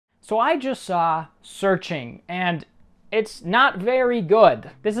So I just saw Searching, and it's not very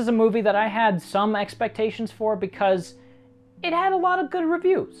good. This is a movie that I had some expectations for because it had a lot of good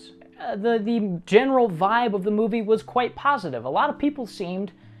reviews. The general vibe of the movie was quite positive. A lot of people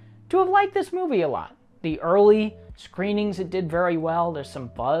seemed to have liked this movie a lot. The early screenings, it did very well. There's some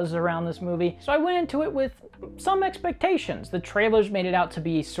buzz around this movie. So I went into it with some expectations. The trailers made it out to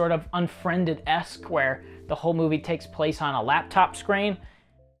be sort of Unfriended-esque, where the whole movie takes place on a laptop screen.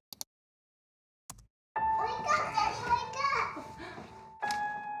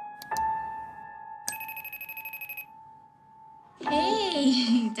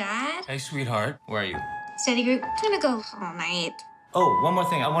 Hey, Dad. Hey, sweetheart. Where are you? Study group. I'm gonna go all night. Oh, one more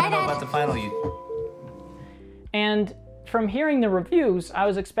thing. I want to know Dad. about the final And from hearing the reviews, I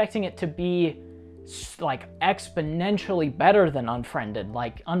was expecting it to be like exponentially better than Unfriended,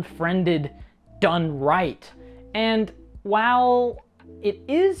 like Unfriended done right. And while it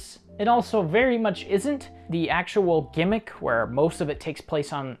is, it also very much isn't. The actual gimmick, where most of it takes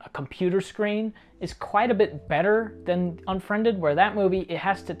place on a computer screen, is quite a bit better than Unfriended, where that movie, it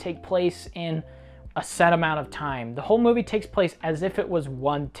has to take place in a set amount of time. The whole movie takes place as if it was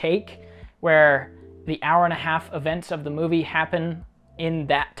one take, where the hour-and-a-half events of the movie happen in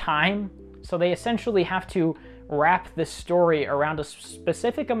that time. So they essentially have to wrap this story around a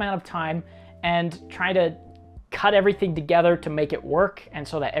specific amount of time and try to cut everything together to make it work and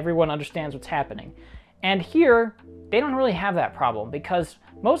so that everyone understands what's happening. And here, they don't really have that problem because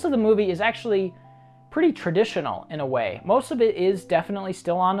most of the movie is actually pretty traditional in a way. Most of it is definitely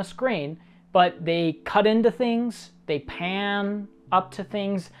still on a screen, but they cut into things, they pan up to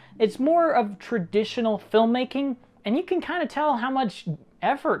things. It's more of traditional filmmaking, and you can kind of tell how much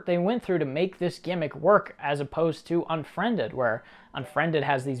effort they went through to make this gimmick work as opposed to Unfriended, where Unfriended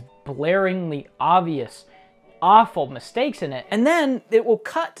has these blaringly obvious, awful mistakes in it. And then it will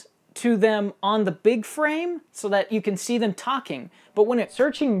cut to them on the big frame so that you can see them talking. But when it's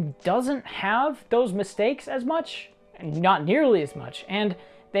Searching doesn't have those mistakes as much, and not nearly as much, and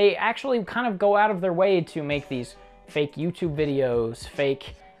they actually kind of go out of their way to make these fake YouTube videos,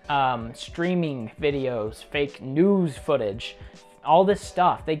 fake streaming videos, fake news footage, all this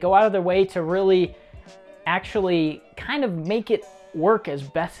stuff. They go out of their way to really actually kind of make it work as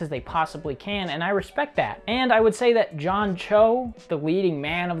best as they possibly can, and I respect that. And I would say that John Cho, the leading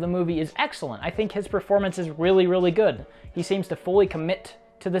man of the movie, is excellent. I think his performance is really, really good. He seems to fully commit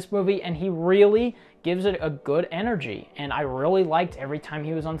to this movie, and he really gives it a good energy, and I really liked every time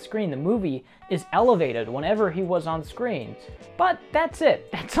he was on screen. The movie is elevated whenever he was on screen. But that's it.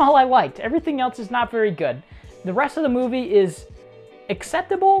 That's all I liked. Everything else is not very good. The rest of the movie is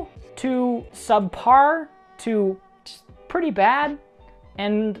acceptable to subpar to pretty bad.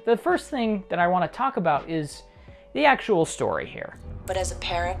 And the first thing that I want to talk about is the actual story here. But as a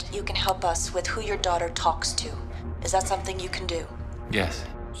parent, you can help us with who your daughter talks to. Is that something you can do? Yes.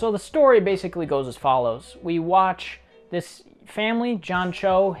 So the story basically goes as follows. We watch this family, John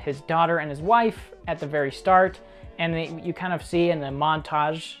Cho, his daughter, and his wife at the very start, and you kind of see in the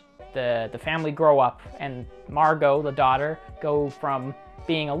montage the family grow up, and Margot, the daughter, go from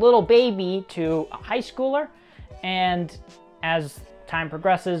being a little baby to a high schooler, and as time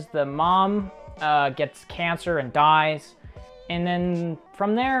progresses, the mom gets cancer and dies, and then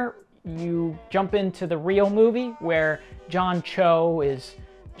from there you jump into the real movie where John Cho is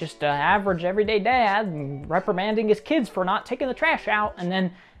just an average everyday dad reprimanding his kids for not taking the trash out, and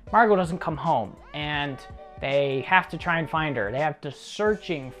then Margot doesn't come home and they have to try and find her. They have to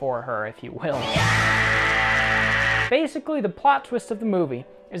searching for her, if you will. Basically, the plot twist of the movie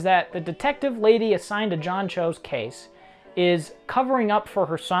is that the detective lady assigned to John Cho's case is covering up for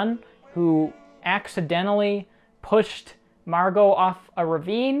her son, who accidentally pushed Margot off a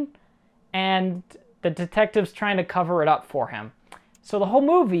ravine, and the detective's trying to cover it up for him. So the whole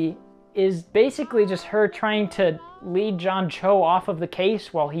movie is basically just her trying to lead John Cho off of the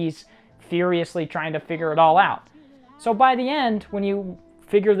case while he's furiously trying to figure it all out. So by the end, when you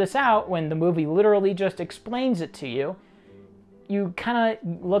figure this out, when the movie literally just explains it to you, you kind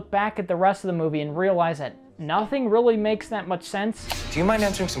of look back at the rest of the movie and realize that nothing really makes that much sense. Do you mind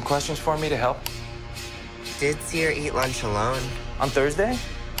answering some questions for me to help? Did see her eat lunch alone. On Thursday?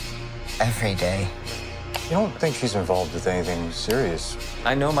 Every day. You don't think she's involved with anything serious?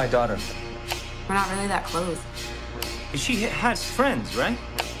 I know my daughter. We're not really that close. She has friends, right?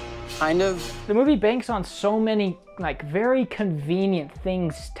 Kind of. The movie banks on so many, like, very convenient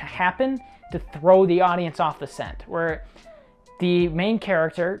things to happen to throw the audience off the scent, where the main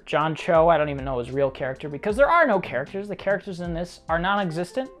character, John Cho, I don't even know his real character because there are no characters. The characters in this are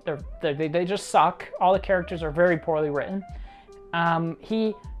non-existent. They just suck. All the characters are very poorly written.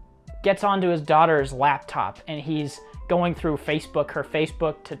 He gets onto his daughter's laptop and he's going through her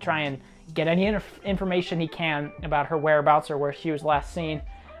Facebook, to try and get any information he can about her whereabouts or where she was last seen.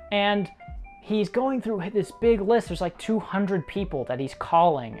 And he's going through this big list. There's like 200 people that he's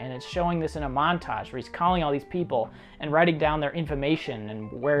calling, and it's showing this in a montage where he's calling all these people and writing down their information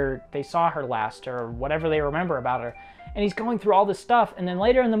and where they saw her last or whatever they remember about her. And he's going through all this stuff, and then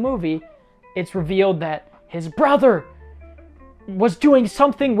later in the movie, it's revealed that his brother was doing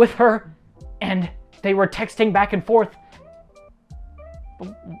something with her, and they were texting back and forth.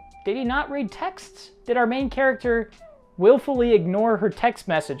 Did he not read texts? Did our main character willfully ignore her text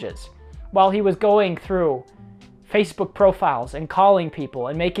messages while he was going through Facebook profiles and calling people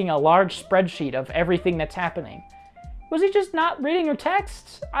and making a large spreadsheet of everything that's happening? Was he just not reading her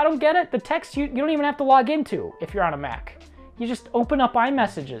texts? I don't get it. The text you don't even have to log into if you're on a Mac. You just open up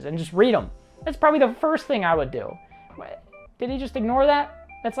iMessages and just read them. That's probably the first thing I would do. Did he just ignore that?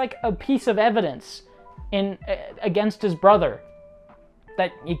 That's like a piece of evidence against his brother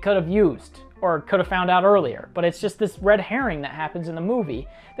that he could have used or could have found out earlier. But it's just this red herring that happens in the movie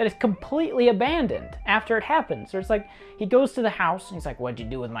that is completely abandoned after it happens. So it's like, he goes to the house and he's like, "What'd you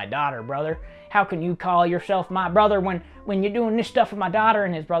do with my daughter, brother? How can you call yourself my brother when you're doing this stuff with my daughter?"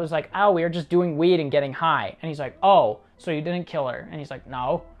 And his brother's like, "Oh, we were just doing weed and getting high." And he's like, "Oh, so you didn't kill her?" And he's like,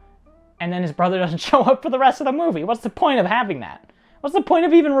 "No." And then his brother doesn't show up for the rest of the movie. What's the point of having that? What's the point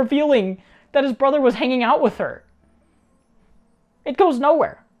of even revealing that his brother was hanging out with her? It goes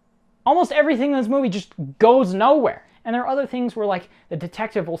nowhere. Almost everything in this movie just goes nowhere. And there are other things where, like, the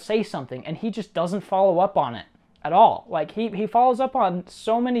detective will say something and he just doesn't follow up on it at all. Like, he follows up on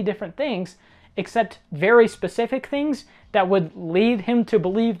so many different things, except very specific things that would lead him to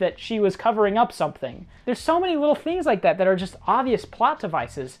believe that she was covering up something. There's so many little things like that that are just obvious plot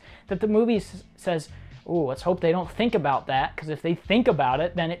devices that the movie says, "Ooh, let's hope they don't think about that, because if they think about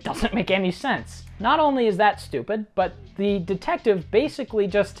it, then it doesn't make any sense." Not only is that stupid, but the detective basically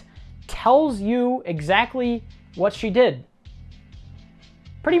just tells you exactly what she did.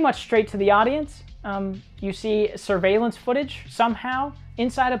 Pretty much straight to the audience. You see surveillance footage somehow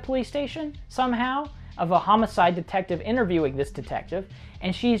inside a police station, somehow, of a homicide detective interviewing this detective,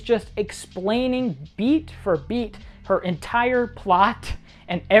 and she's just explaining beat for beat her entire plot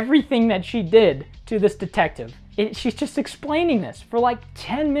and everything that she did to this detective. She's just explaining this for like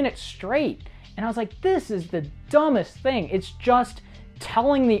 10 minutes straight. And I was like, this is the dumbest thing. It's just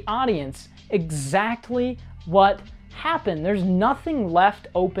telling the audience exactly what happened. There's nothing left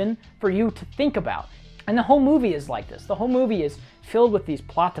open for you to think about. And the whole movie is like this. The whole movie is filled with these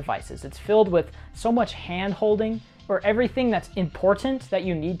plot devices. It's filled with so much hand-holding, where everything that's important that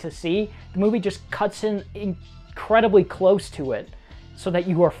you need to see, the movie just cuts in incredibly close to it so that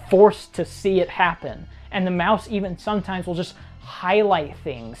you are forced to see it happen. And the mouse even sometimes will just highlight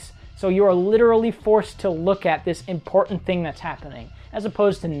things. So you are literally forced to look at this important thing that's happening, as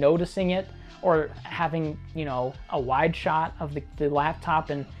opposed to noticing it or having, you know, a wide shot of the laptop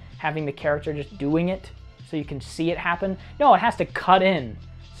and having the character just doing it so you can see it happen. No, it has to cut in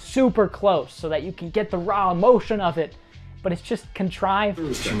super close so that you can get the raw emotion of it, but it's just contrived.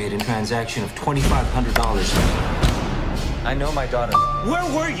 She made a transaction of $2,500. I know my daughter. Where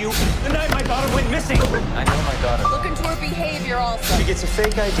were you the night my daughter went missing? I know my daughter. Look into her behavior also. She gets a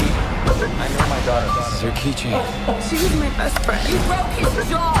fake ID. I know my daughter. This is her keychain. She was my best friend. You broke his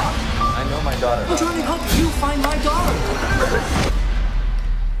jaw. I know my daughter. I'm trying to help you find my daughter.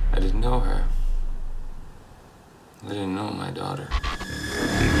 I didn't know her. I didn't know my daughter.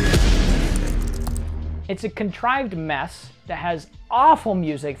 It's a contrived mess that has awful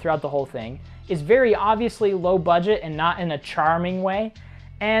music throughout the whole thing, is very obviously low budget and not in a charming way,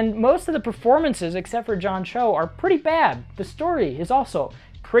 and most of the performances, except for John Cho, are pretty bad. The story is also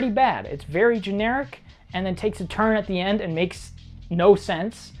pretty bad. It's very generic and then takes a turn at the end and makes no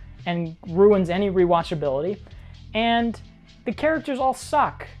sense and ruins any rewatchability. And the characters all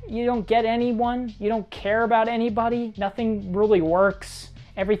suck. You don't get anyone. You don't care about anybody. Nothing really works.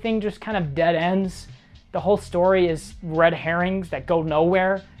 Everything just kind of dead ends. The whole story is red herrings that go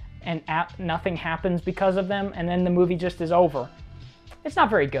nowhere and nothing happens because of them, and then the movie just is over. It's not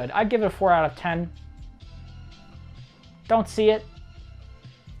very good. I'd give it a 4 out of 10. Don't see it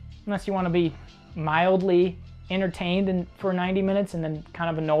unless you want to be mildly entertained for 90 minutes and then kind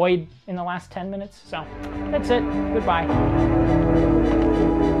of annoyed in the last 10 minutes. So that's it. Goodbye.